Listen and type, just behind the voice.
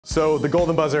So the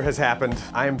golden buzzer has happened.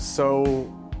 I am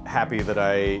so happy that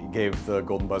I gave the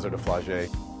golden buzzer to Flau'jae.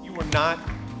 You were not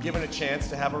given a chance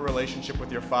to have a relationship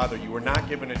with your father. You were not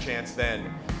given a chance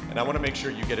then, and I want to make sure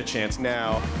you get a chance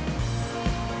now.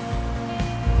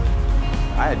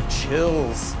 I had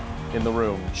chills in the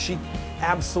room. She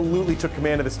absolutely took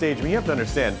command of the stage. I mean, you have to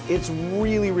understand, it's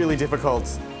really, really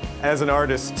difficult as an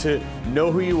artist to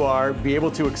know who you are, be able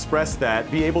to express that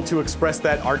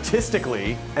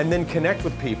artistically, and then connect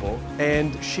with people.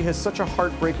 And she has such a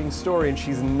heartbreaking story, and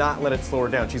she's not let it slow her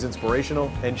down. She's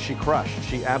inspirational, and she crushed.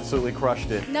 She absolutely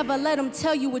crushed it. Never let them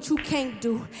tell you what you can't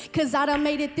do, cause I done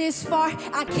made it this far,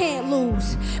 I can't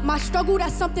lose. My struggle,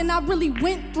 that's something I really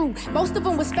went through. Most of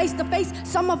them was face to face,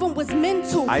 some of them was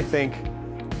mental. I think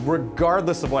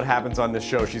regardless of what happens on this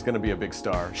show, she's going to be a big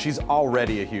star. She's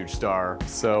already a huge star,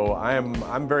 so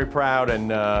I'm very proud,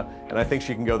 and I think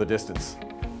she can go the distance.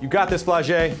 You got this,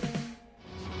 Flau'jae.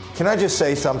 Can I just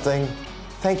say something?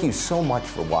 Thank you so much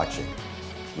for watching.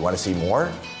 You want to see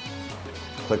more?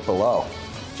 Click below.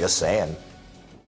 Just saying.